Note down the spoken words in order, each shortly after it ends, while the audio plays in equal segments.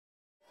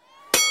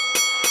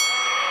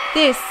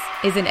This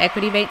is an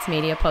Equity Mates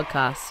Media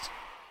podcast.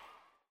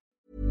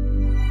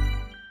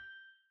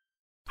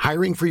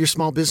 Hiring for your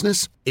small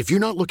business? If you're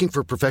not looking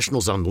for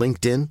professionals on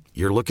LinkedIn,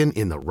 you're looking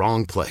in the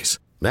wrong place.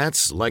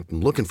 That's like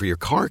looking for your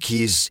car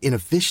keys in a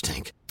fish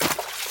tank.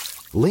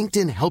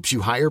 LinkedIn helps you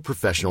hire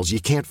professionals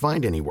you can't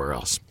find anywhere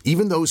else,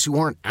 even those who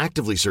aren't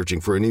actively searching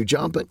for a new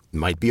job but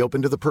might be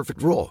open to the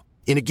perfect role.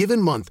 In a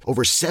given month,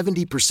 over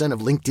 70%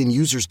 of LinkedIn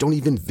users don't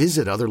even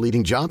visit other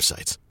leading job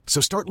sites. So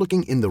start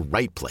looking in the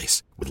right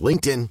place. With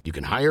LinkedIn, you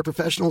can hire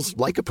professionals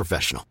like a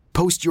professional.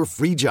 Post your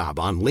free job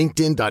on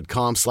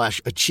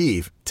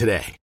linkedin.com/achieve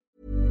today.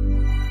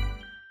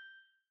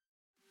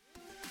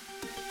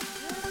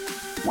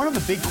 One of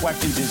the big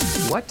questions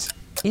is, what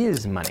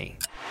is money?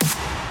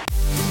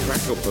 For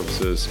practical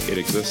purposes, it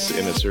exists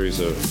in a series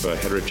of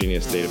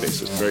heterogeneous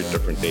databases, very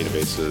different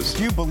databases.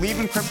 Do you believe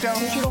in crypto?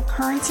 Digital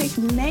currency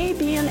may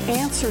be an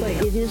answer, but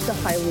it is a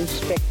highly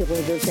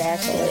speculative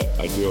asset.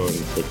 I do own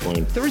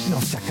Bitcoin. There is no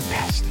second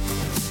best.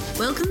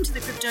 Welcome to the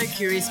Crypto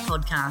Curious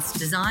podcast,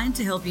 designed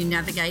to help you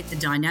navigate the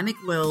dynamic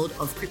world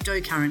of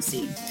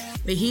cryptocurrency.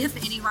 We're here for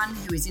anyone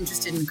who is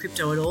interested in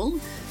crypto at all.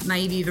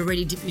 Maybe you've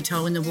already dipped your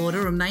toe in the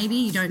water, or maybe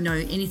you don't know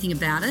anything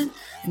about it,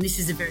 and this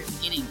is the very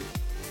beginning.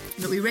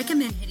 But we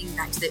recommend heading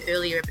back to the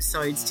earlier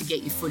episodes to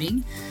get your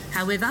footing.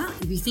 However,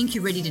 if you think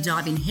you're ready to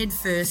dive in head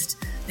first,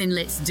 then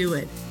let's do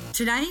it.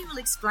 Today, we'll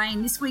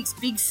explain this week's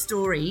big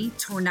story,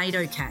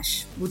 Tornado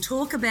Cash. We'll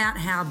talk about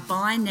how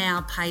buy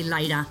now, pay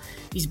later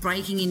is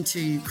breaking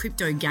into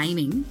crypto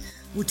gaming.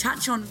 We'll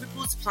touch on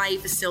Ripple's play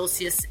for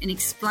Celsius and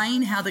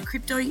explain how the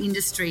crypto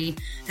industry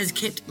has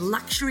kept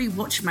luxury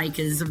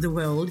watchmakers of the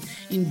world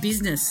in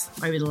business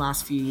over the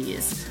last few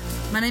years.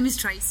 My name is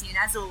Tracy, and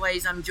as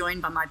always, I'm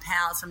joined by my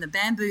pals from the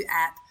Bamboo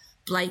app,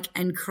 Blake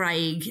and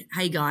Craig.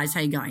 Hey guys,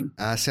 how you going?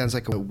 Sounds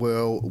like a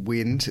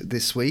whirlwind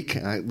this week.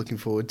 Looking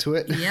forward to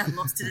it. Yeah,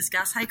 lots to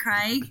discuss. Hey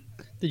Craig.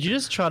 Did you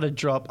just try to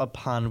drop a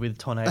pun with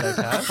Tornado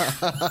Cash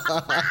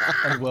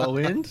and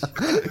whirlwind?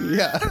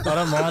 Yeah. I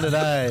don't mind it,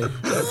 eh?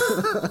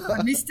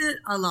 I missed it.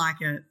 I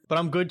like it. But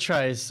I'm good,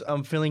 Trace.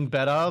 I'm feeling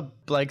better.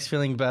 Blake's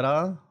feeling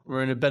better.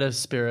 We're in a better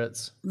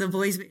spirits. The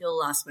boys were ill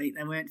last week.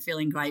 They weren't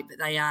feeling great, but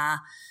they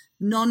are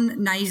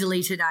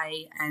non-nasally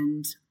today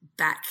and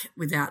back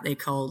without their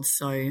colds.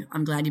 So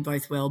I'm glad you're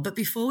both well. But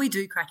before we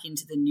do crack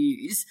into the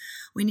news,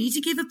 we need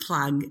to give a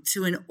plug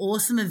to an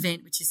awesome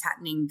event which is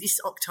happening this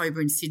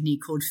October in Sydney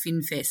called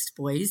FinFest,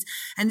 boys.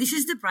 And this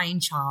is the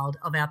brainchild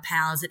of our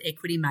pals at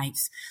Equity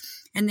Mates.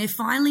 And they're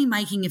finally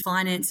making a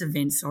finance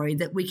event,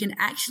 that we can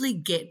actually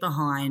get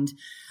behind.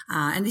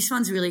 And this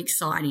one's really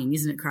exciting,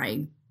 isn't it,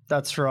 Craig?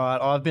 That's right.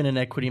 I've been an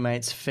Equity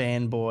Mates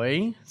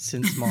fanboy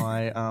since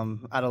my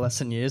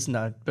adolescent years,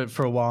 but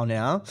for a while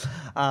now.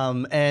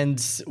 And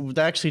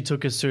they actually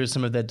took us through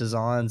some of their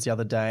designs the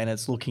other day, and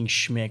it's looking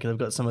schmick. They've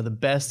got some of the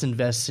best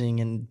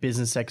investing and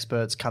business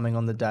experts coming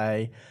on the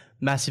day,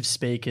 massive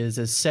speakers.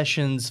 There's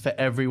sessions for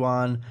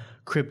everyone,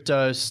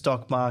 crypto,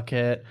 stock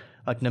market,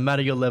 like no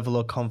matter your level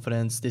of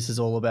confidence, this is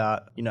all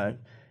about,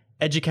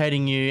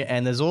 educating you.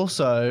 And there's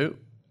also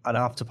an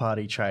after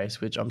party,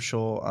 Trace, which I'm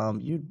sure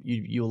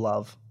you'll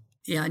love.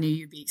 Yeah, I knew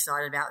you'd be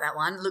excited about that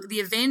one. Look, the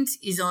event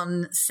is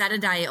on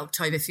Saturday,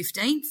 October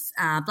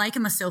 15th. Blake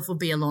and myself will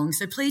be along,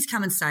 so please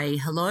come and say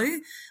hello.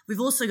 We've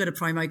also got a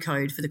promo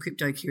code for the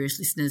Crypto Curious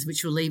listeners,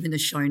 which we'll leave in the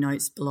show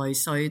notes below.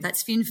 So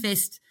that's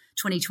FinFest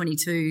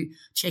 2022.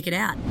 Check it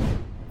out.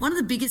 One of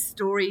the biggest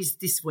stories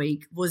this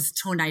week was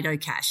Tornado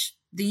Cash.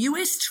 The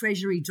US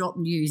Treasury dropped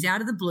news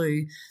out of the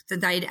blue that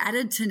they'd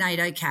added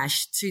Tornado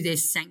Cash to their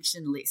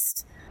sanction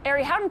list.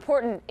 Ari, how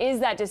important is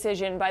that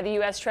decision by the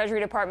U.S.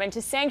 Treasury Department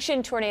to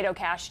sanction Tornado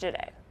Cash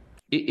today?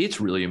 It's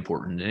really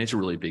important, and it's a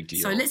really big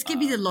deal. So let's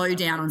give you the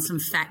lowdown on some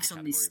facts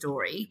on this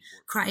story.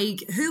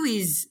 Craig, who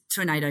is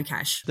Tornado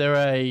Cash? They're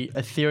a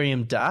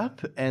Ethereum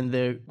dApp, and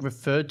they're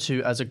referred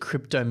to as a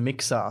crypto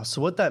mixer.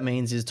 So what that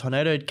means is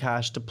Tornado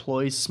Cash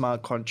deploys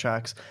smart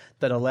contracts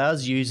that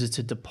allows users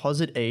to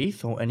deposit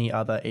ETH or any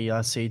other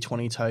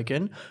ERC20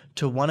 token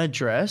to one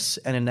address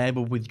and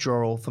enable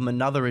withdrawal from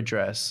another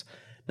address.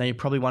 Now, you're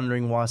probably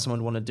wondering why someone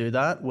would want to do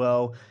that.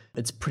 Well,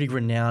 it's pretty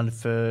renowned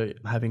for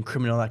having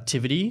criminal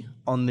activity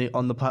on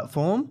the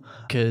platform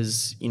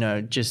because,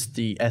 just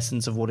the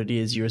essence of what it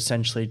is, you're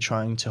essentially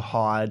trying to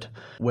hide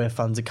where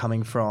funds are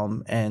coming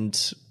from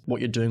and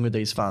what you're doing with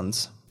these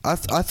funds. I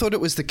thought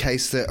it was the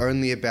case that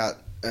only about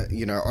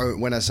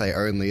when I say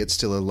only, it's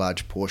still a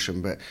large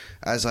portion, but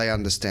as I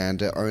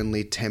understand it,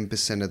 only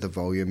 10% of the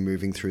volume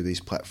moving through these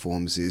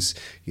platforms is,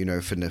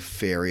 for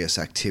nefarious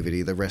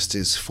activity. The rest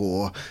is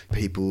for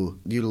people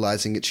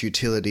utilising its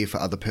utility for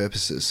other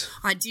purposes.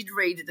 I did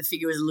read that the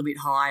figure was a little bit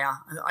higher.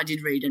 I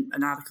did read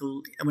an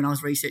article when I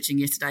was researching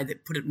yesterday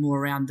that put it more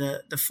around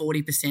the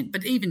 40%,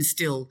 but even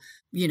still,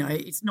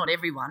 it's not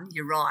everyone,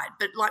 you're right.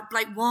 But like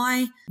Blake,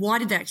 why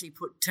did they actually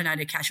put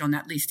Tornado Cash on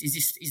that list?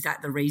 Is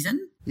that the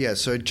reason? Yeah,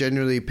 so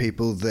generally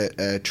people that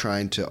are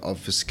trying to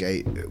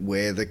obfuscate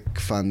where the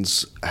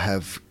funds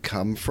have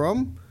come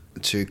from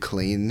to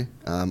clean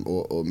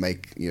or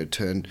make,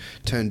 turn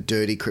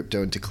dirty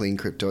crypto into clean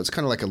crypto. It's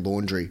kind of like a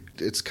laundry.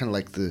 It's kind of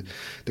like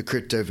the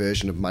crypto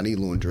version of money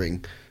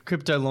laundering.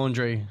 Crypto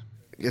laundry.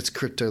 It's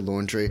crypto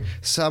laundry.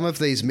 Some of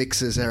these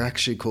mixes are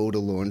actually called a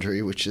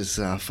laundry, which is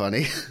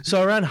funny.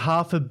 So around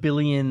 500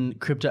 million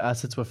crypto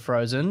assets were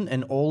frozen,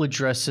 and all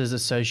addresses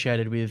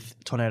associated with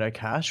Tornado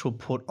Cash were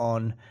put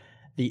on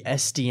the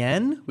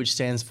SDN, which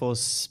stands for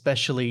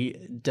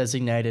Specially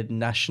Designated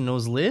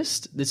Nationals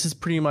List. This is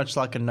pretty much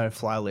like a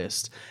no-fly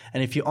list.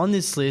 And if you're on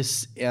this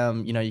list,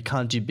 you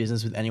can't do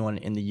business with anyone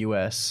in the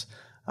US,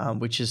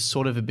 which is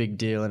sort of a big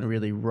deal and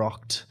really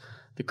rocked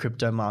the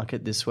crypto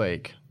market this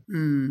week.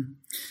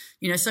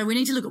 So we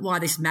need to look at why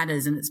this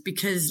matters. And it's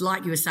because,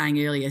 like you were saying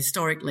earlier,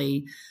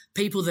 historically,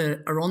 people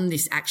that are on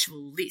this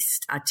actual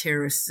list are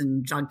terrorists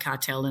and drug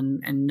cartel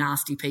and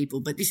nasty people.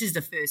 But this is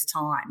the first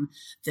time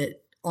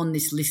that on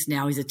this list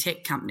now is a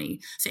tech company.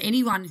 So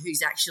anyone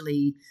who's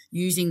actually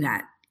using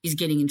that is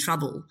getting in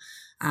trouble,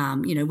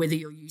 whether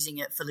you're using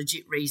it for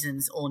legit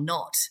reasons or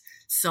not.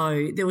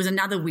 So there was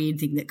another weird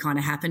thing that kind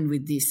of happened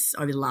with this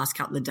over the last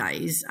couple of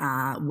days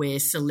where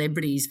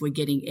celebrities were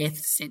getting ETH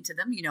sent to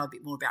them. You know a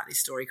bit more about this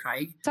story,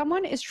 Craig.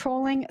 Someone is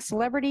trolling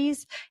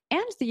celebrities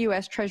and the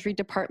U.S. Treasury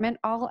Department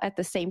all at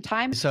the same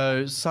time.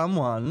 So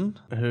someone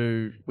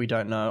who we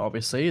don't know,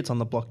 obviously, it's on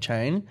the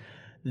blockchain,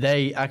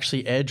 they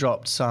actually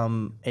airdropped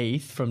some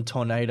ETH from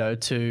Tornado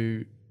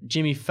to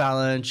Jimmy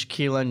Fallon,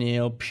 Shaquille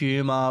O'Neal,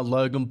 Puma,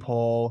 Logan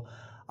Paul,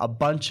 a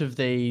bunch of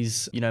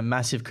these,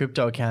 massive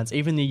crypto accounts,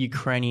 even the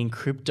Ukrainian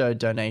crypto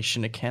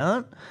donation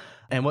account.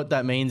 And what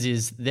that means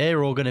is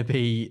they're all going to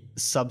be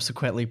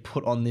subsequently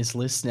put on this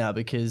list now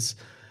because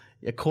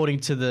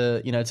according to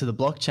the, to the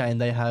blockchain,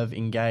 they have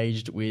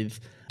engaged with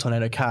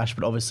Tornado Cash,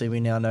 but obviously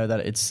we now know that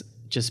it's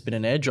just been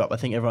an airdrop. I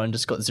think everyone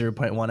just got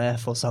 0.1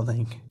 F or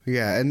something.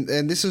 Yeah, and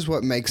this is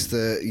what makes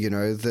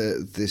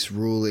this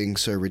ruling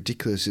so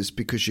ridiculous, is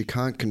because you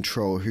can't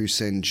control who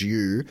sends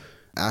you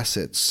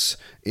assets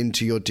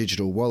into your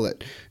digital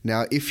wallet.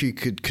 Now, if you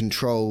could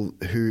control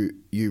who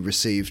you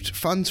received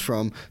funds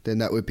from, then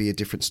that would be a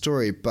different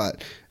story.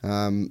 But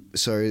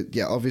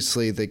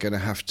obviously they're going to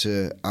have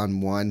to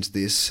unwind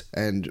this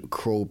and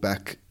crawl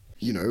back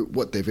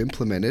what they've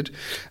implemented,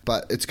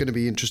 but it's going to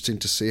be interesting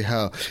to see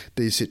how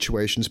these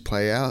situations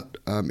play out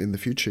in the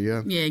future.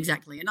 Yeah,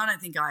 exactly. And I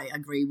don't think I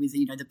agree with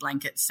the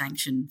blanket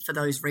sanction for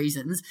those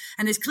reasons.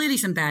 And there's clearly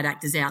some bad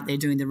actors out there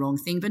doing the wrong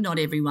thing, but not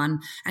everyone.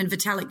 And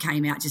Vitalik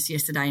came out just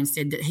yesterday and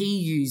said that he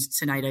used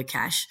Tornado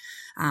Cash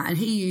and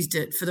he used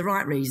it for the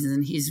right reasons,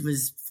 and his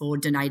was for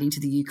donating to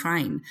the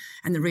Ukraine.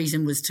 And the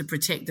reason was to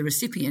protect the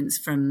recipients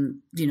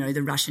from,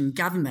 the Russian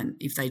government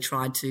if they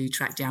tried to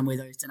track down where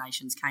those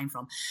donations came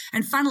from.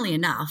 And funnily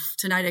enough,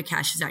 Tornado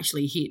Cash has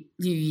actually hit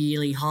new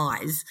yearly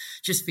highs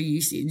just for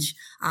usage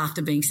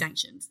after being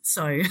sanctioned.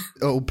 So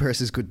old press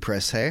is good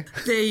press, hey?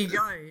 There you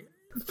go.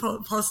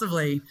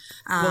 Possibly.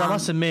 Well, I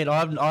must admit,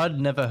 I'd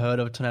never heard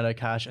of Tornado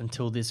Cash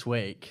until this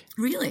week.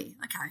 Really?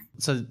 Okay.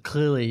 So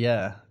clearly,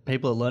 yeah,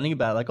 people are learning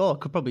about it, I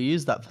could probably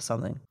use that for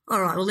something.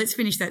 All right, well, let's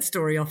finish that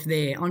story off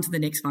there. On to the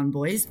next one,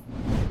 boys.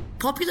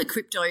 Popular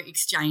crypto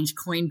exchange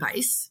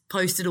Coinbase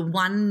posted a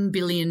 $1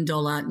 billion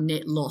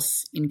net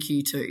loss in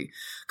Q2.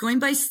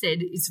 Coinbase said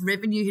its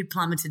revenue had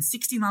plummeted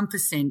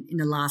 61% in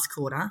the last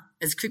quarter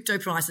as crypto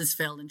prices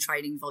fell and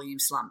trading volume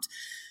slumped.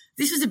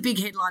 This was a big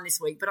headline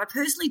this week, but I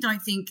personally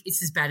don't think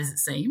it's as bad as it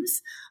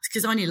seems,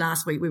 because only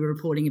last week we were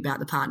reporting about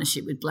the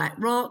partnership with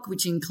BlackRock,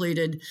 which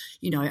included,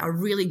 a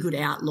really good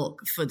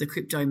outlook for the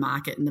crypto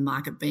market and the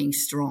market being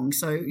strong.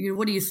 So,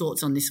 what are your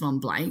thoughts on this one,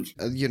 Blake?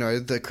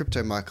 The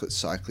crypto market's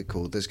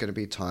cyclical. There's going to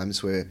be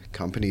times where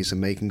companies are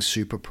making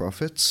super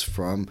profits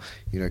from,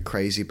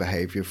 crazy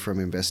behavior from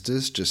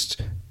investors, just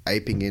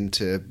aping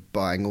into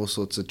buying all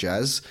sorts of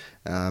jazz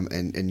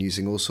and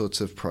using all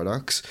sorts of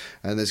products.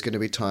 And there's going to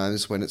be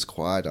times when it's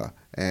quieter.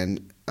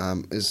 And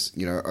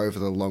over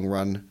the long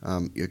run,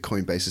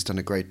 Coinbase has done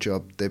a great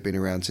job. They've been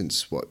around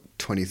since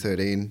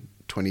 2013.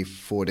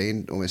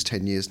 2014, almost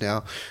 10 years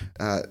now.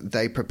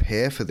 They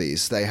prepare for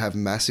these. They have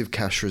massive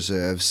cash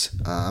reserves.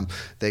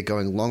 They're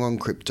going long on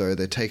crypto.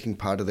 They're taking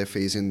part of their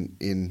fees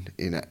in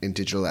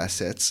digital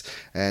assets.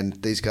 And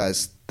these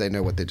guys, they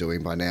know what they're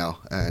doing by now.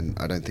 And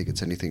I don't think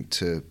it's anything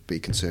to be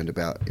concerned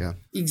about. Yeah,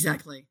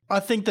 exactly.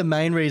 I think the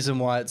main reason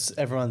why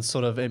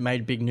it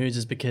made big news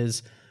is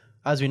because,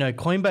 as we know,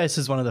 Coinbase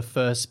is one of the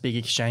first big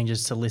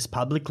exchanges to list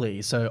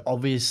publicly. So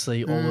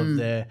obviously all of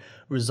their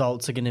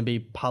results are going to be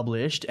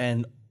published,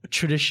 and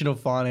traditional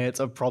finance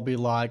are probably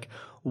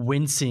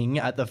wincing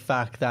at the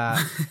fact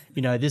that,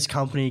 this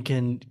company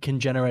can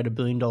generate $1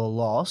 billion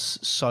loss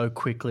so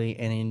quickly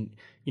and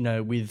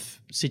with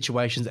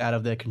situations out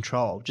of their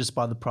control just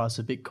by the price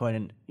of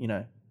Bitcoin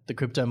and, the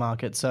crypto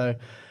market. So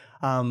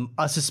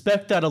I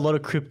suspect that a lot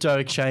of crypto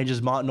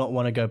exchanges might not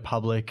want to go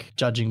public,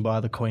 judging by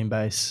the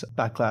Coinbase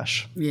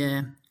backlash.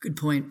 Yeah, good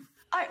point.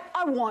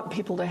 I want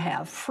people to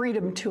have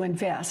freedom to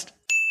invest.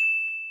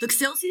 Look,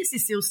 Celsius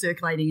is still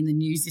circulating in the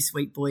news this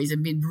week, boys,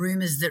 amid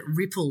rumours that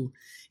Ripple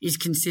is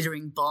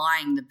considering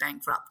buying the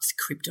bankrupt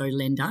crypto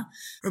lender.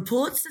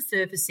 Reports are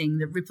surfacing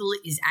that Ripple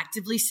is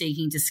actively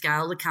seeking to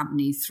scale the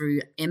company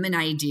through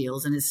M&A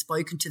deals and has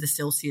spoken to the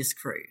Celsius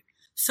crew.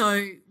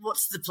 So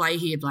what's the play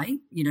here, Blake?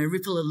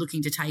 Ripple are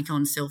looking to take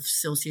on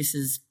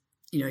Celsius's,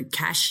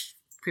 cash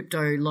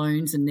crypto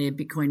loans and their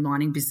Bitcoin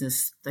mining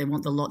business. They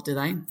want the lot, do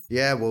they?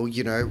 Yeah, well,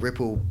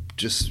 Ripple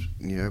just,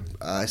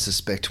 I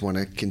suspect want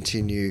to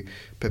continue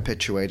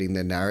perpetuating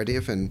their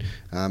narrative, and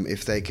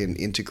if they can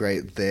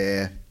integrate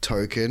their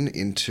token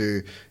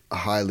into a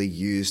highly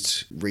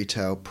used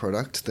retail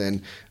product,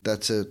 then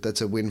that's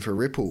a win for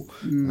Ripple.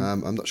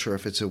 I'm not sure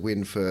if it's a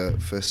win for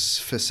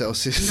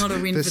Celsius. Not a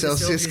win for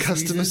Celsius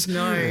customers.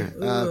 Users,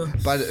 no.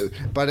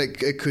 But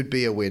it could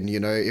be a win.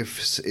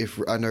 If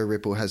I know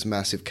Ripple has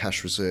massive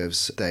cash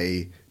reserves,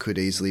 they could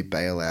easily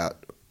bail out.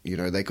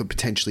 They could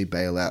potentially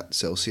bail out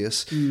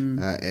Celsius,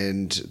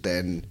 and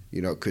then,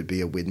 it could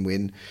be a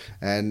win-win.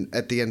 And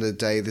at the end of the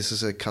day, this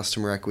is a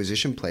customer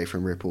acquisition play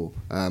from Ripple.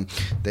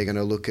 They're going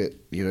to look at,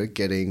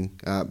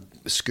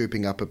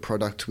 scooping up a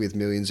product with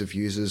millions of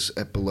users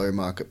at below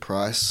market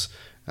price,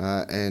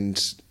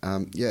 and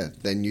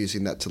then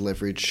using that to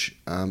leverage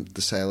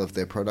the sale of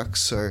their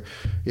products. So,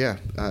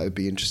 it'd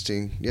be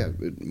interesting.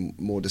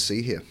 More to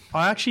see here.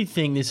 I actually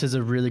think this is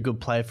a really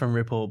good play from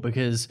Ripple,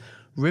 because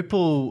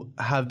Ripple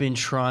have been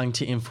trying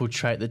to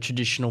infiltrate the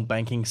traditional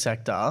banking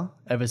sector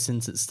ever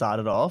since it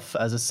started off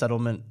as a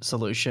settlement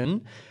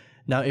solution.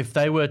 Now, if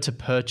they were to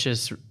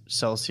purchase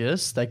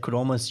Celsius, they could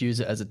almost use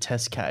it as a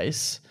test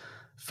case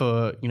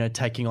for,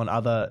 taking on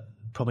other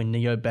probably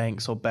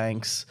neobanks or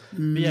banks.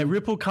 But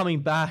Ripple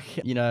coming back,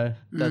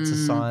 that's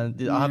a sign.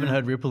 I haven't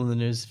heard Ripple in the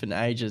news for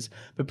ages,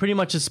 but pretty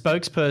much a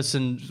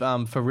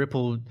spokesperson for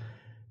Ripple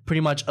pretty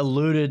much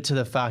alluded to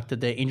the fact that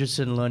they're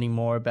interested in learning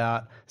more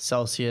about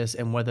Celsius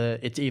and whether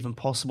it's even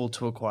possible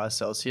to acquire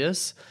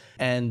Celsius.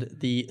 And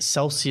the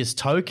Celsius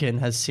token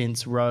has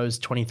since rose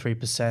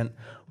 23%,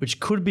 which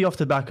could be off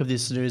the back of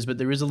this news, but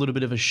there is a little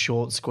bit of a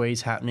short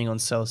squeeze happening on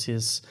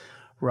Celsius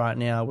right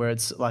now, where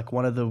it's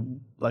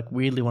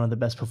weirdly one of the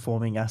best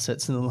performing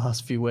assets in the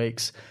last few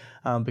weeks,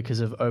 because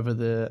of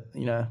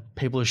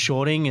people are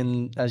shorting,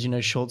 and as you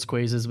know, short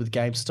squeezes with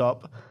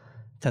GameStop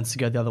tends to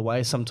go the other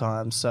way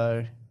sometimes.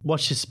 So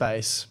watch your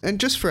space. And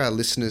just for our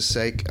listeners'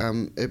 sake,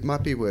 it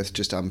might be worth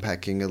just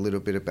unpacking a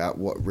little bit about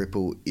what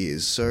Ripple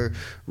is. So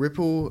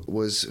Ripple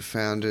was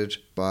founded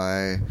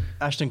by...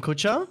 Ashton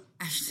Kutcher?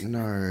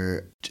 No,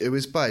 it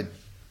was by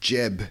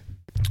Jeb.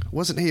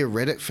 Wasn't he a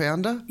Reddit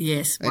founder?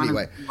 Yes. One of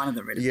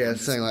the Reddit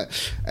founders. Something like.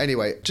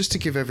 Anyway, just to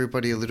give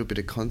everybody a little bit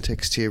of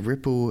context here,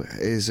 Ripple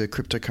is a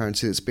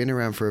cryptocurrency that's been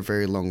around for a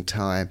very long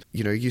time.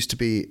 Used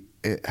to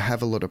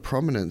have a lot of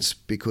prominence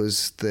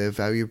because their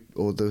value,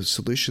 or the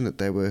solution that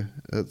they were,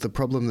 the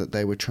problem that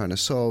they were trying to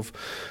solve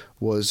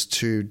was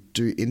to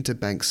do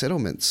interbank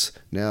settlements.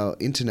 Now,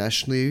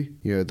 internationally,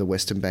 the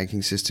Western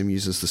banking system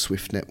uses the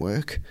SWIFT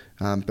network,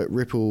 but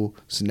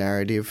Ripple's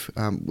narrative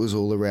was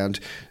all around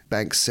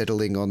banks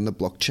settling on the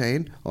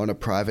blockchain on a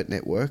private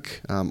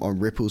network, on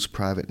Ripple's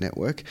private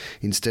network,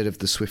 instead of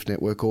the SWIFT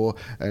network,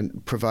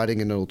 and providing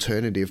an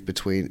alternative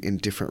in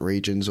different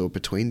regions or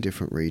between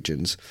different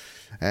regions.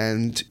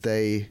 And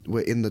they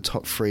were in the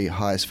top 3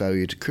 highest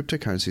valued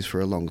cryptocurrencies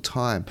for a long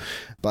time.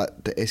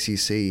 But the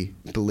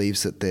SEC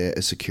believes that they're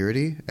a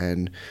security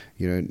and,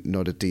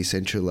 not a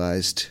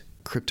decentralized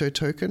crypto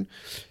token.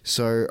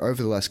 So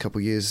over the last couple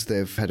of years,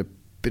 they've had a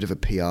bit of a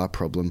PR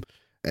problem,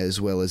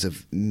 as well as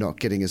of not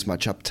getting as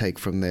much uptake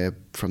from their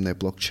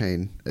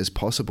blockchain as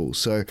possible.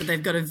 So, but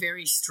they've got a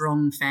very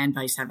strong fan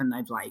base, haven't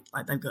they, Blake?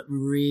 Like, they've got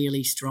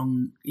really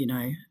strong,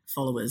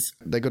 followers.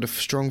 They got a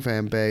strong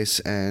fan base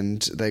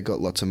and they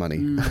got lots of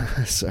money.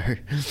 So,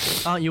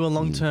 aren't you a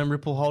long-term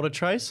Ripple holder,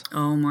 Trace?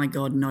 Oh my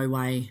God, no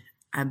way,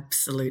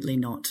 absolutely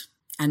not.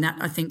 And that,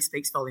 I think,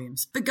 speaks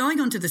volumes. But going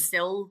on to the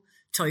Cell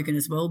token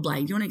as well,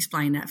 Blake, do you want to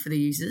explain that for the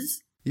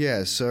users?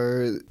 Yeah,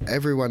 so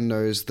everyone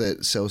knows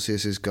that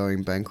Celsius is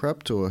going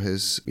bankrupt or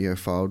has,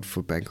 filed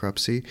for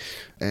bankruptcy.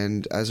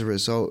 And as a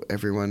result,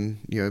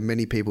 everyone,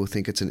 many people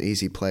think it's an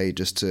easy play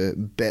just to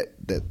bet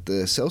that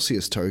the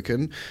Celsius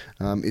token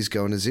is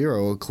going to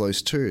zero or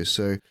close to.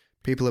 So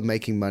people are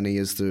making money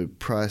as the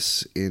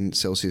price in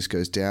Celsius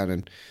goes down.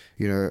 And,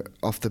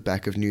 off the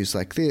back of news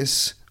like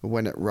this,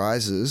 when it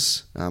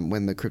rises,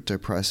 when the crypto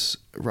price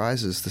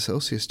rises, the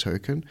Celsius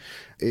token,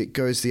 it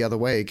goes the other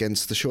way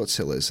against the short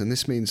sellers. And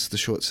this means the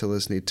short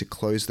sellers need to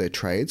close their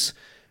trades.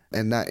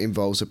 And that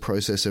involves a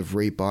process of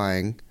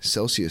rebuying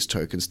Celsius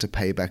tokens to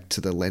pay back to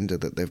the lender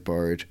that they've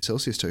borrowed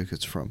Celsius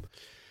tokens from.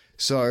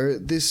 So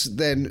this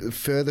then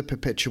further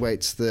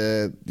perpetuates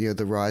the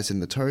rise in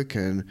the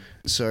token.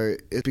 So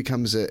it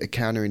becomes a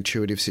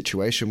counterintuitive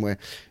situation where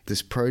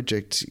this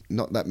project,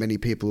 not that many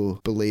people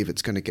believe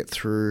it's going to get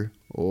through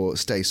or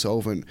stay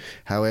solvent.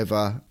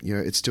 However,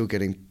 it's still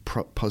getting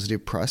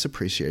positive price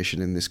appreciation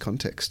in this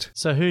context.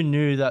 So who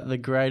knew that the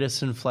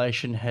greatest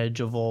inflation hedge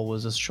of all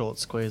was a short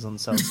squeeze on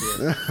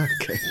Celsius?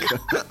 Okay,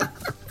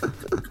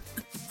 good.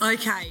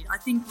 Okay, I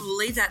think we'll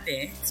leave that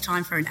there. It's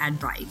time for an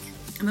ad break.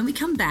 And when we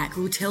come back,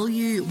 we'll tell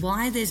you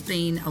why there's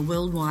been a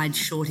worldwide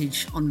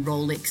shortage on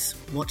Rolex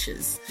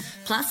watches,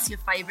 plus your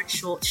favourite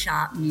short,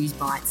 sharp news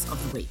bites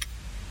of the week.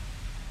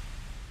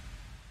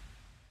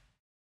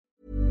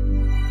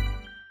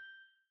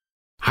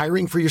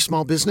 Hiring for your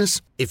small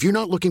business? If you're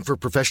not looking for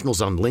professionals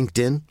on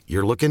LinkedIn,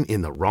 you're looking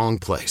in the wrong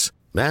place.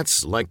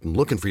 That's like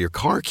looking for your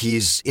car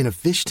keys in a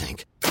fish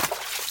tank.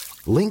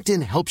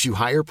 LinkedIn helps you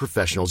hire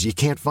professionals you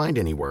can't find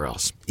anywhere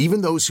else,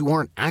 even those who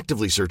aren't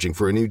actively searching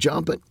for a new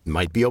job but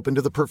might be open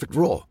to the perfect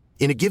role.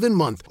 In a given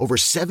month, over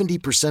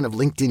 70% of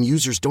LinkedIn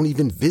users don't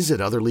even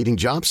visit other leading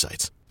job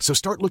sites. So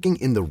start looking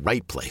in the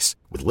right place.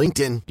 With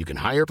LinkedIn, you can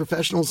hire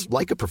professionals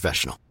like a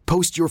professional.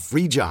 Post your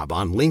free job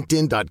on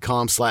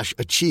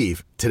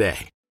linkedin.com/achieve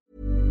today.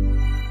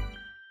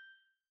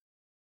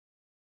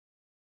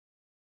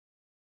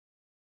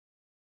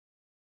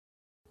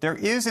 There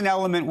is an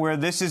element where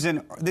this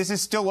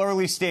is still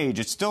early stage.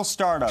 It's still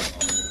startup.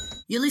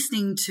 You're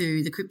listening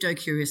to the Crypto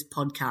Curious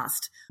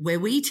podcast, where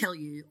we tell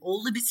you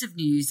all the bits of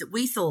news that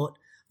we thought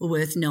were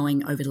worth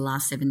knowing over the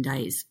last 7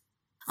 days.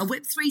 A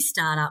Web3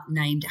 startup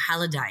named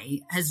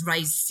Halliday has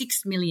raised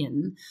 $6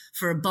 million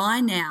for a buy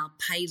now,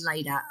 pay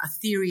later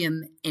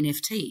Ethereum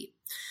NFT.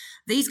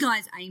 These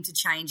guys aim to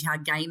change how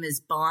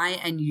gamers buy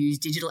and use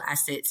digital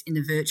assets in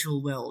the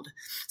virtual world.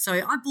 So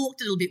I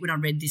balked a little bit when I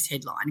read this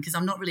headline because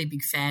I'm not really a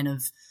big fan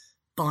of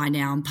buy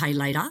now and pay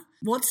later.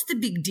 What's the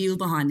big deal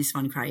behind this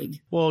one, Craig?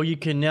 Well, you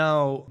can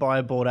now buy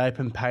a Bored Ape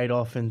and pay it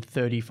off in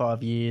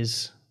 35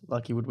 years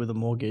like you would with a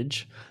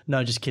mortgage.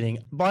 No, just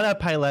kidding. Buy now,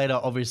 pay later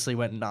obviously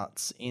went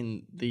nuts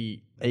in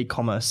the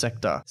e-commerce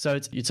sector. So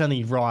it's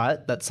only right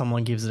that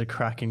someone gives it a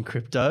crack in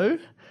crypto.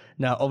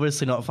 Now,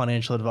 obviously not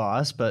financial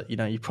advice, but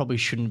you probably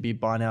shouldn't be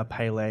buy now,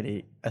 pay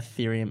later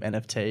Ethereum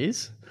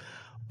NFTs.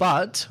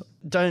 But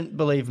don't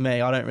believe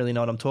me, I don't really know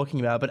what I'm talking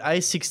about. But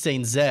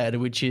A16Z,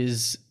 which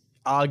is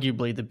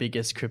arguably the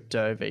biggest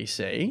crypto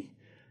VC,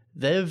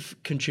 they've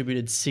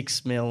contributed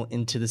 $6 million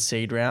into the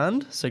seed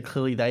round. So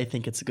clearly they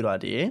think it's a good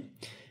idea.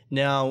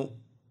 Now,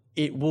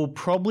 it will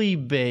probably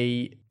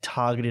be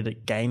targeted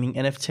at gaming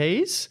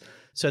NFTs.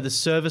 So the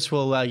service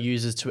will allow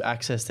users to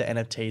access the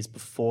NFTs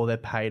before they're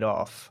paid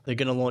off. They're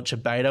going to launch a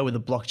beta with a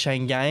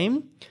blockchain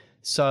game.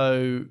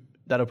 So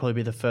that'll probably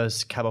be the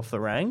first cab off the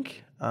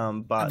rank.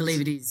 But I believe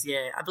it is,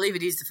 yeah. I believe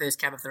it is the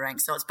first cab off the rank.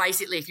 So it's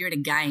basically, if you're in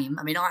a game,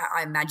 I mean,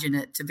 I imagine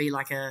it to be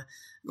like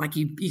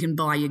you can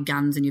buy your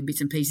guns and your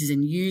bits and pieces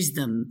and use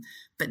them,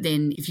 but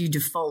then if you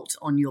default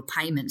on your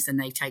payments, then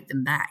they take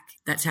them back.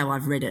 That's how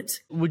I've read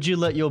it. Would you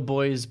let your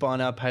boys buy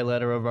now, pay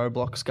later a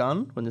Roblox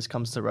gun when this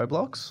comes to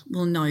Roblox?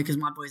 Well, no, because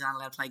my boys aren't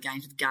allowed to play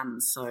games with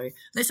guns. So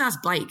let's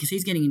ask Blake, because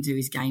he's getting into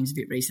his games a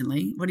bit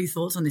recently. What are your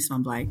thoughts on this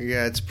one, Blake?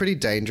 Yeah, it's pretty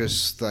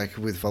dangerous, like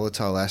with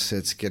volatile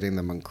assets, getting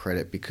them on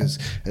credit, because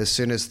as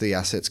soon as the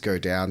assets go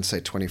down, say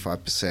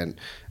 25%,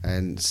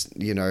 and,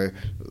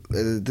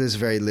 there's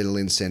very little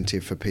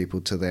incentive for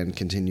people to then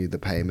continue the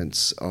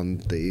payments on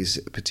these,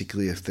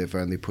 particularly if they've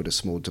only put a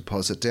small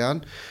deposit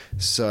down.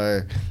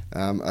 So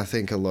I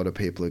think a lot of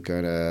people are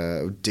going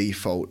to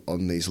default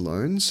on these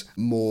loans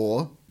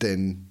more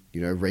than,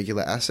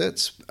 regular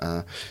assets.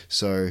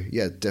 So,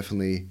 yeah,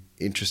 definitely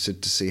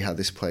interested to see how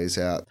this plays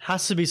out.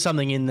 Has to be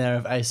something in there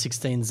if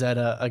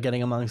A16Z are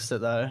getting amongst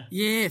it, though.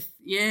 Yeah.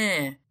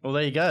 Well,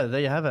 there you go.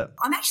 There you have it.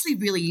 I'm actually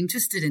really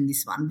interested in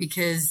this one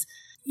because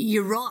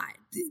you're right.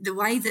 The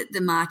way that the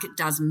market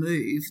does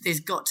move, there's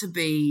got to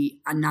be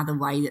another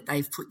way that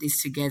they've put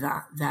this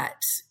together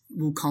that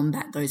will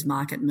combat those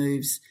market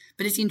moves.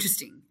 But it's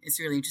interesting. It's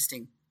really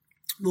interesting.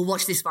 We'll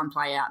watch this one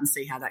play out and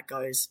see how that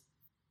goes.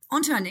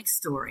 On to our next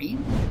story.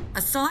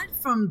 Aside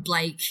from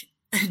Blake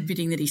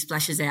admitting that he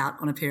splashes out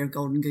on a pair of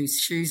Golden Goose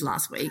shoes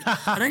last week,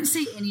 I don't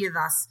see any of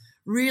us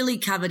really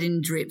covered in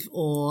drip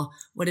or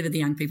whatever the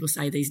young people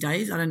say these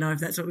days. I don't know if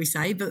that's what we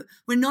say, but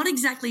we're not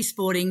exactly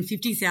sporting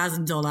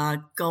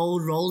 $50,000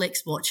 gold Rolex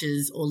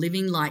watches or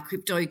living like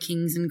crypto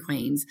kings and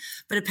queens.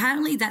 But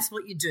apparently that's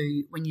what you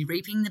do when you're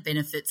reaping the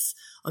benefits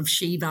of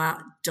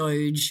Shiba,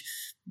 Doge,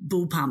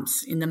 bull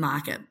pumps in the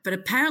market. But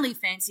apparently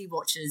fancy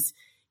watches,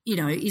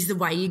 is the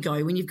way you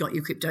go when you've got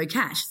your crypto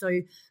cash.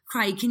 So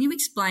Craig, can you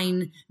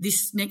explain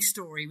this next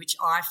story, which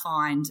I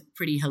find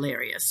pretty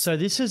hilarious? So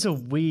this is a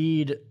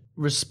weird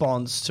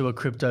response to a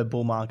crypto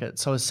bull market.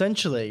 So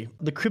essentially,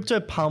 the crypto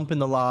pump in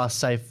the last,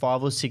 say,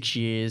 5 or 6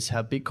 years,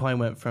 how Bitcoin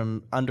went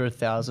from under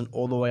 1,000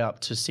 all the way up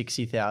to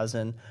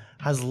 60,000,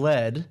 has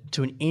led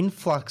to an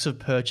influx of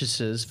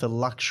purchases for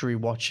luxury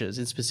watches,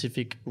 in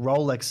specific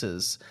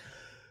Rolexes.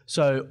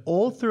 So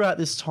all throughout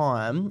this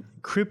time,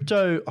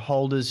 crypto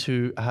holders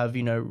who have,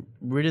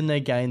 ridden their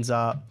gains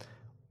up,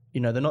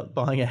 they're not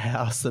buying a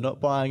house, they're not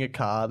buying a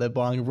car, they're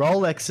buying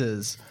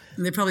Rolexes.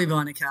 And they're probably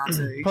buying a car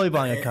too. Probably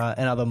buying a car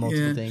and other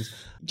multiple things.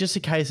 Just a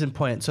case in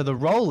point. So the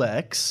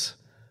Rolex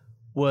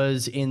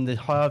was in the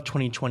high of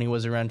 2020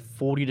 was around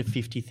 $40,000 to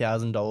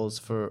 $50,000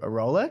 for a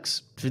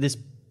Rolex. For this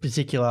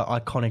particular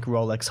iconic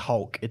Rolex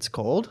Hulk, it's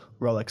called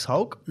Rolex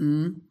Hulk.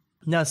 Mm.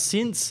 Now,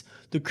 since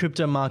the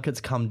crypto market's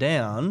come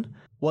down,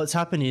 what's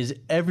happened is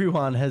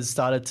everyone has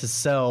started to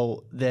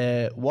sell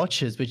their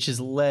watches, which has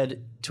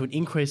led to an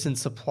increase in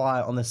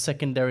supply on the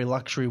secondary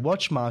luxury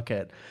watch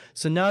market.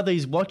 So now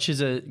these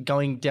watches are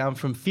going down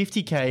from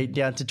 50K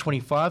down to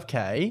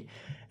 25K.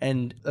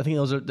 And I think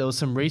there was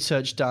some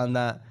research done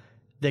that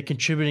they're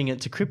contributing it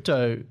to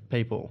crypto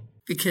people.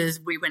 Because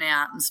we went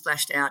out and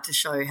splashed out to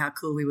show how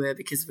cool we were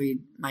because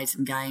we made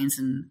some gains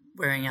and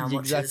wearing our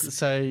watches. Exactly.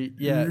 So,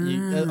 yeah,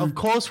 of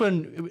course,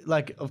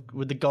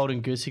 with the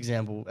Golden Goose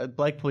example,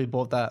 Blake probably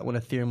bought that when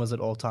Ethereum was at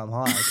all-time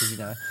high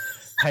because,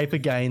 paper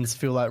gains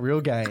feel like real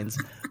gains.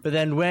 But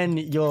then when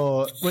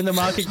the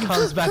market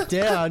comes back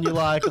down, you're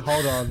like,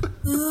 hold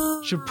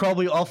on, should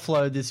probably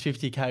offload this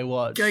 50K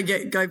watch.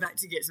 Go back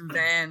to get some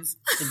Vans.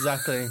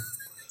 Exactly.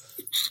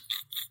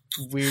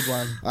 Weird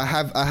one. I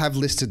have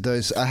listed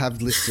those. I have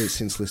listed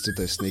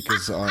those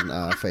sneakers on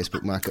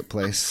Facebook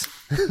Marketplace.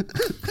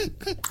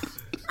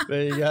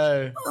 There you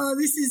go. Oh,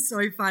 this is so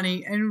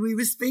funny. And we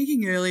were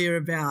speaking earlier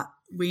about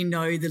we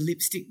know the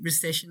lipstick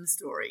recession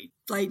story.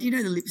 Blake, do you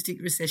know the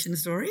lipstick recession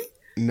story?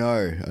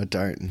 No, I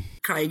don't.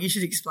 Craig, you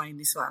should explain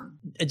this one.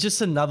 It's just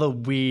another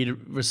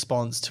weird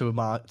response to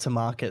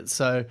market.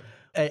 So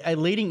a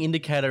leading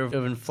indicator of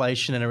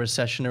inflation and a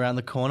recession around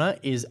the corner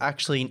is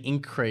actually an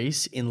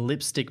increase in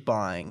lipstick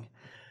buying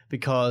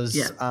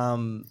because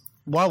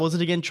why was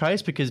it again,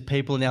 Trace? Because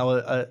people now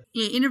are...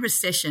 Yeah, in a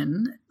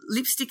recession,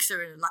 lipsticks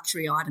are a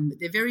luxury item, but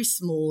they're very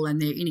small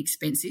and they're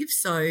inexpensive.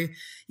 So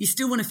you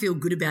still want to feel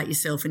good about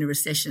yourself in a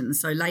recession.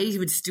 So ladies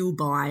would still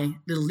buy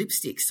little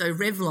lipsticks. So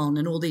Revlon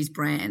and all these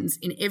brands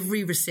in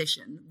every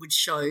recession would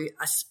show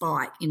a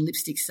spike in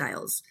lipstick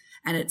sales.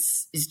 And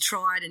is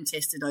tried and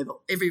tested over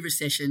every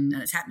recession,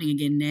 and it's happening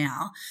again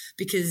now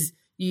because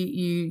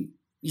you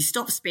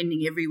stop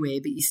spending everywhere,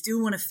 but you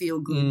still want to feel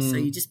good. So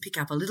you just pick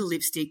up a little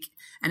lipstick,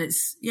 and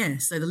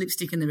so the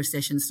lipstick and the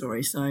recession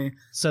story. So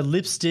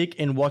lipstick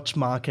in watch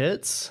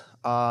markets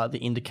are the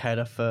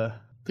indicator for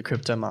the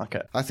crypto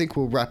market. I think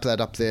we'll wrap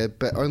that up there,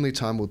 but only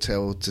time will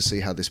tell to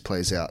see how this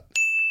plays out.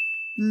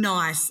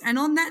 Nice. And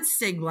on that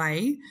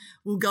segue,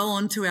 we'll go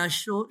on to our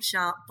short,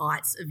 sharp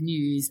bites of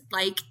news.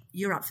 Blake,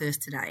 you're up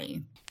first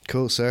today.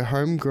 Cool. So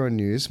homegrown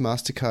news,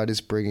 MasterCard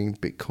is bringing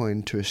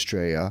Bitcoin to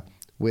Australia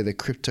with a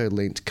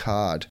crypto-linked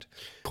card.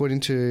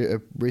 According to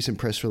a recent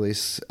press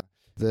release,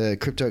 the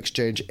crypto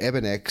exchange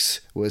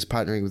Ebonex was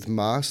partnering with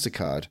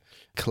MasterCard.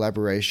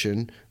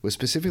 Collaboration was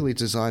specifically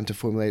designed to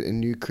formulate a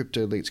new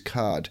crypto-linked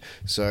card.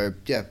 So,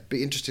 yeah,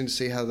 be interesting to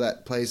see how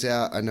that plays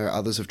out. I know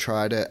others have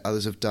tried it,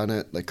 others have done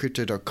it, like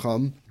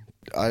Crypto.com.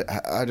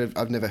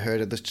 I've never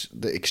heard of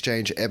the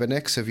exchange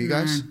Ebonex. Have you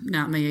guys?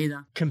 No, me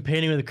either.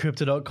 Competing with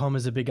Crypto.com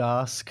is a big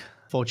ask.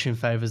 Fortune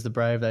favours the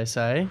brave, they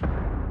say.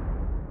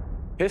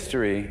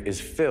 History is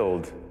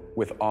filled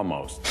with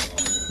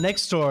almost.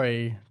 Next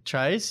story,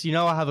 Trace. You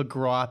know I have a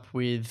gripe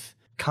with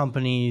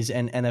companies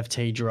and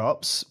NFT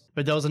drops,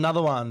 but there was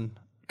another one,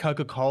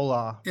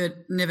 Coca-Cola.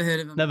 Never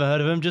heard of them. Never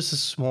heard of them, just a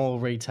small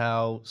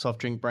retail soft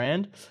drink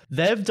brand.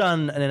 They've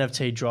done an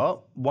NFT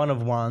drop, one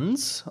of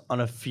ones,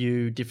 on a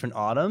few different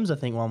items. I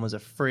think one was a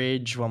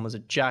fridge, one was a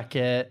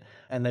jacket,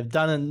 and they've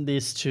done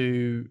this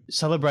to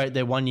celebrate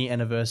their 1-year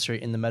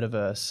anniversary in the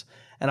metaverse.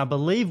 And I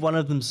believe one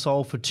of them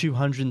sold for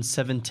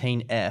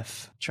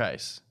 217F,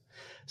 Trace.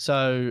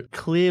 So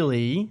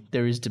clearly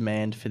there is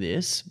demand for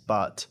this,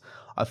 but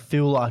I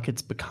feel like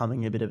it's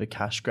becoming a bit of a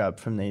cash grab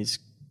from these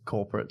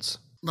corporates.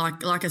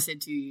 Like I said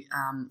to you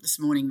this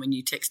morning when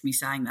you texted me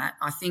saying that,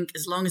 I think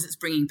as long as it's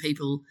bringing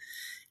people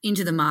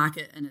into the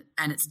market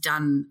and it's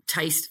done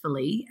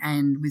tastefully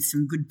and with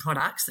some good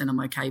products, then I'm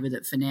okay with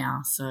it for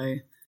now. So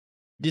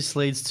this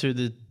leads to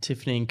the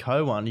Tiffany &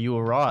 Co. one. You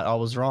were right. I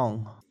was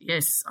wrong.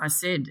 Yes, I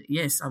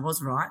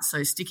was right.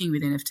 So sticking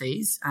with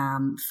NFTs,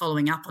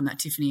 following up on that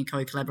Tiffany &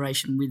 Co.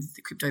 collaboration with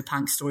the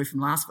CryptoPunk story from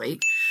last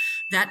week,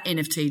 that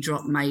NFT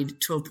drop made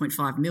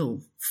 12.5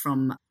 mil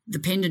from the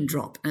pendant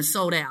drop, and it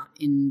sold out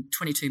in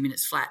 22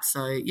 minutes flat.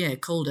 So, yeah,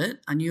 called it.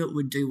 I knew it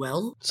would do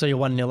well. So you're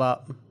 1-0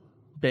 up.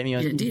 Bet me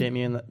on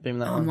that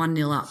one. I'm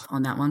 1-0 up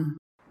on that one.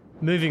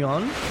 Moving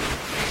on.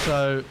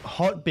 So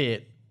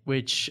Hotbit,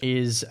 which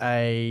is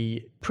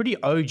a pretty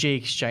OG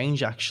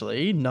exchange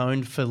actually,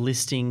 known for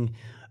listing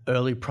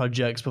early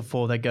projects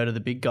before they go to the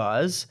big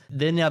guys.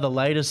 They're now the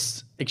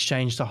latest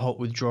exchange to halt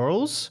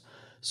withdrawals.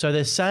 So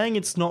they're saying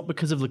it's not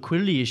because of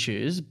liquidity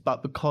issues,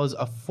 but because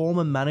a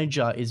former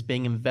manager is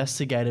being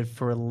investigated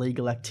for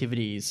illegal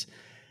activities.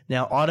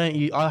 Now,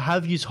 I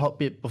have used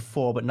Hotbit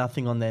before, but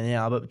nothing on there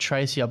now. But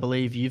Tracy, I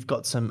believe you've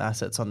got some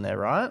assets on there,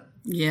 right?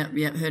 Yeah,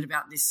 heard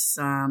about this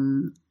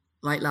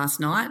late last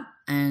night.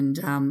 And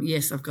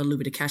yes, I've got a little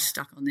bit of cash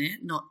stuck on there.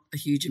 Not a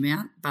huge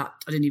amount, but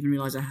I didn't even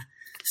realise I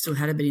still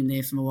had a bit in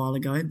there from a while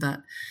ago.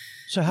 But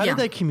so how did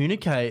they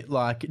communicate?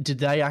 Like, did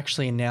they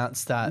actually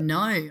announce that? No,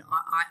 I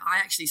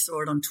actually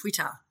saw it on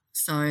Twitter.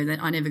 So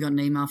that I never got an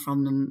email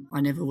from them.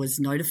 I never was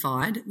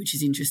notified, which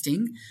is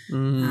interesting.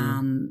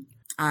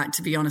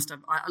 To be honest,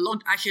 I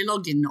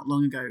logged in not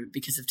long ago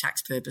because of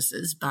tax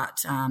purposes,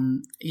 but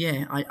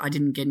I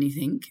didn't get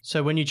anything.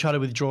 So when you try to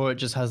withdraw, it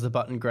just has the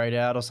button grayed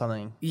out or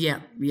something? Yeah.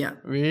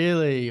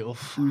 Really?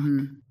 Oof.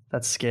 Mm-hmm.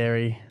 That's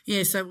scary.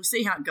 Yeah, so we'll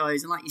see how it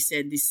goes. And like you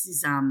said, this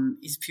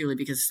is purely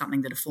because of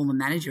something that a former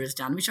manager has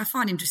done, which I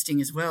find interesting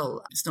as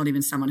well. It's not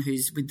even someone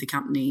who's with the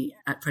company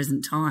at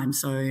present time.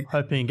 So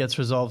hoping it gets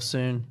resolved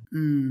soon.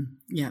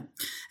 Yeah.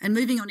 And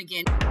moving on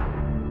again,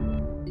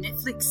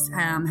 Netflix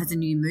has a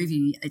new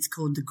movie. It's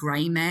called The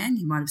Grey Man.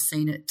 You might have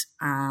seen it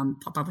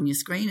pop up on your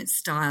screen. It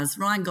stars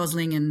Ryan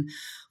Gosling and,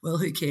 well,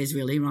 who cares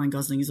really? Ryan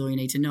Gosling is all you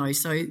need to know.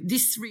 So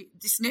this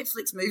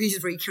Netflix movie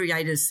has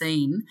recreated a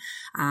scene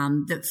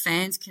that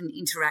fans can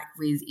interact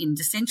with in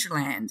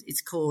Decentraland.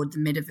 It's called the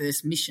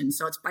Metaverse Mission.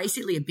 So it's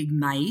basically a big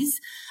maze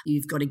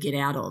you've got to get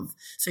out of.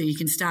 So you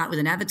can start with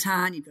an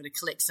avatar and you've got to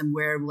collect some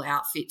wearable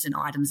outfits and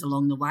items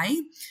along the way.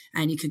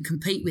 And you can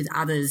compete with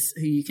others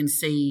who you can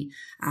see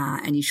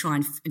and you try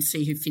and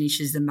see who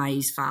finishes the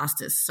maze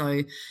fastest.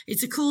 So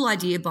it's a cool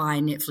idea by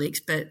Netflix,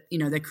 but, you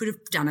know, they could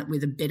have done it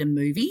with a better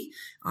movie.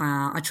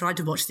 I tried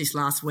to watch this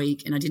last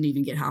week and I didn't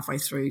even get halfway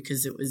through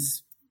because it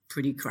was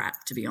pretty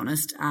crap, to be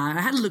honest.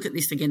 I had a look at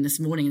this again this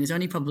morning and there's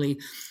only probably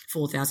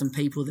 4,000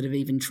 people that have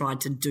even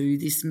tried to do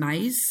this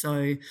maze. So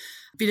a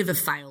bit of a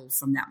fail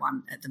from that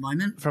one at the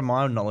moment. From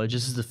my knowledge,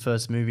 this is the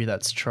first movie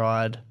that's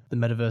tried the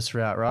metaverse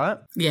route, right?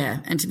 Yeah,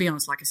 and to be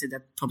honest, like I said, they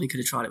probably could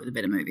have tried it with a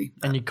better movie.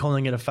 And you're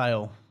calling it a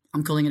fail?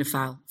 I'm calling it a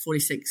fail.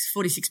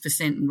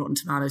 46% in Rotten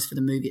Tomatoes for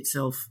the movie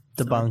itself.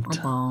 Debunked.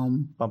 So,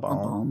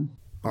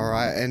 All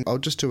right, and I'll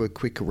just do a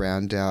quick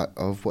round out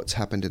of what's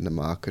happened in the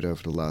market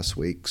over the last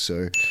week.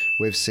 So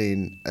we've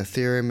seen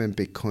Ethereum and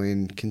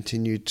Bitcoin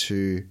continue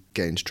to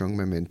gain strong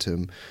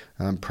momentum,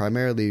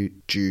 primarily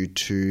due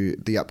to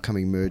the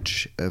upcoming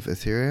merge of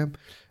Ethereum,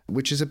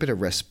 which is a bit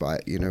of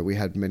respite. You know, we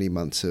had many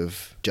months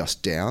of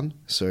just down,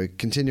 so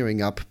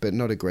continuing up, but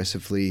not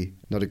aggressively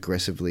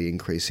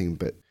increasing,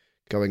 but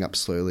going up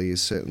slowly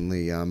is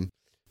certainly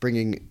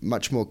bringing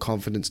much more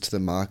confidence to the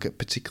market,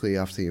 particularly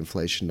after the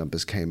inflation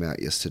numbers came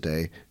out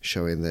yesterday,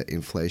 showing that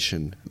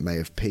inflation may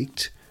have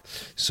peaked.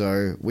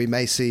 So we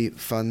may see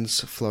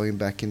funds flowing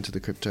back into the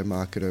crypto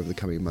market over the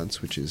coming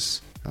months, which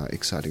is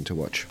exciting to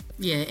watch.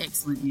 Yeah,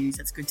 excellent news.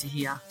 That's good to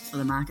hear for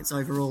the markets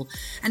overall.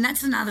 And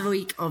that's another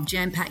week of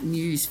jam-packed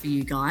news for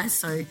you guys.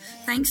 So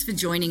thanks for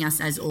joining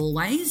us as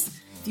always.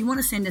 If you want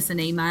to send us an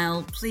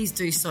email, please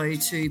do so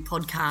to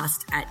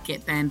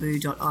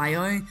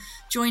podcast@getbamboo.io.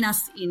 Join us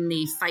in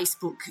the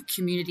Facebook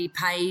community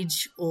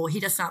page or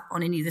hit us up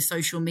on any of the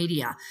social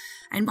media.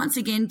 And once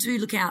again, do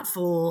look out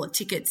for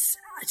tickets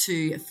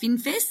to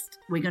FinFest.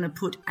 We're going to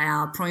put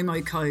our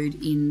promo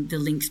code in the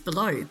links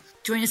below.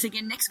 Join us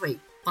again next week.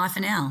 Bye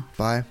for now.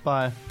 Bye.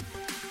 Bye.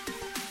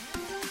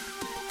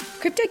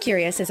 Crypto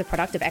Curious is a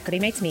product of Equity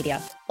Mates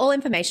Media. All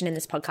information in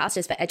this podcast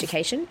is for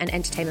education and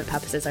entertainment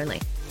purposes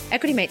only.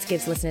 Equity Mates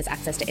gives listeners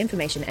access to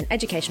information and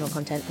educational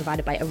content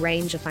provided by a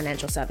range of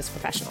financial service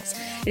professionals.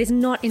 It is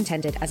not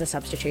intended as a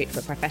substitute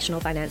for professional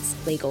finance,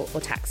 legal,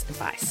 or tax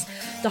advice.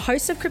 The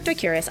hosts of Crypto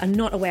Curious are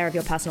not aware of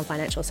your personal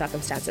financial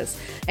circumstances.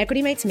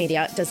 Equity Mates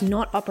Media does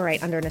not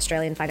operate under an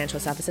Australian Financial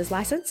Services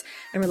licence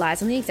and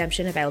relies on the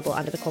exemption available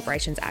under the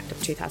Corporations Act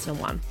of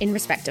 2001 in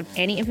respect of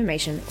any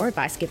information or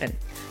advice given.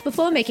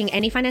 Before making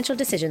any financial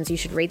decisions, you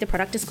should read the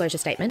product disclosure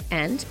statement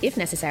and, if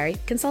necessary,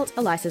 consult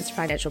a licensed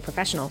financial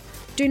professional.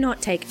 Do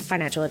not take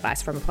financial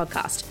advice from a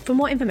podcast. For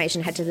more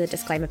information, head to the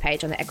disclaimer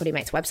page on the Equity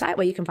Mates website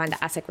where you can find the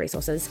ASIC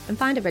resources and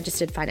find a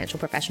registered financial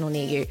professional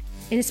near you.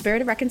 In a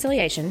spirit of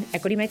reconciliation,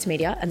 Equity Mates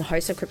Media and the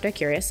hosts of Crypto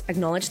Curious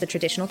acknowledge the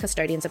traditional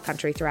custodians of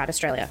country throughout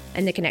Australia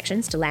and their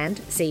connections to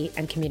land, sea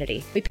and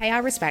community. We pay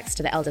our respects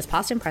to the elders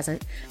past and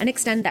present and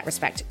extend that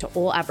respect to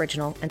all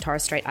Aboriginal and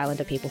Torres Strait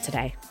Islander people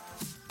today.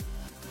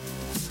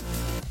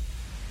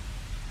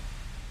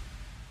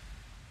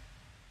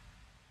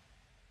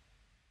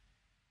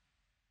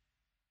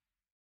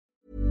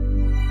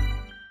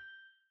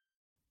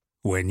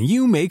 When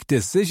you make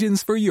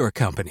decisions for your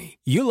company,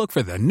 you look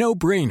for the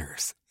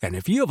no-brainers. And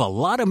if you have a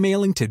lot of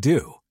mailing to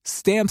do,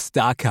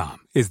 Stamps.com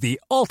is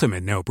the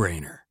ultimate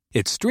no-brainer.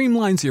 It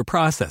streamlines your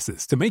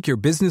processes to make your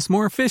business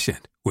more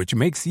efficient, which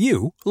makes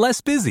you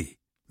less busy.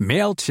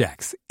 Mail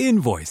checks,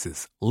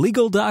 invoices,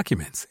 legal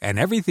documents, and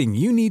everything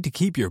you need to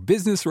keep your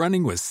business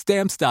running with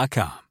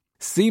Stamps.com.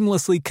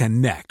 Seamlessly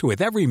connect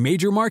with every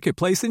major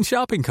marketplace and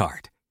shopping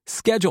cart.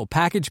 Schedule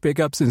package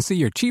pickups and see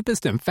your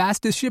cheapest and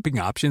fastest shipping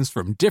options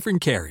from different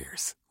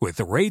carriers. With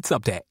rates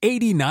up to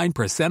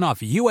 89% off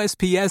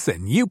USPS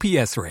and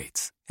UPS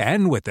rates.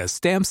 And with the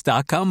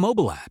Stamps.com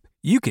mobile app,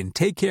 you can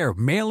take care of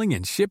mailing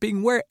and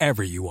shipping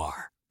wherever you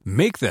are.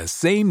 Make the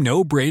same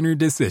no-brainer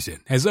decision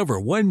as over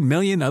 1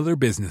 million other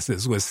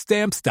businesses with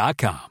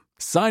Stamps.com.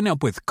 Sign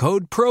up with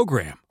code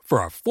PROGRAM for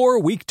a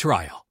 4-week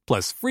trial,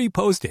 plus free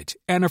postage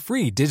and a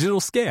free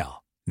digital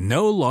scale.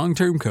 No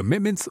long-term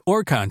commitments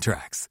or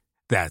contracts.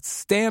 That's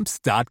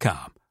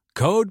Stamps.com.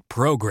 Code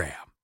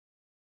PROGRAM.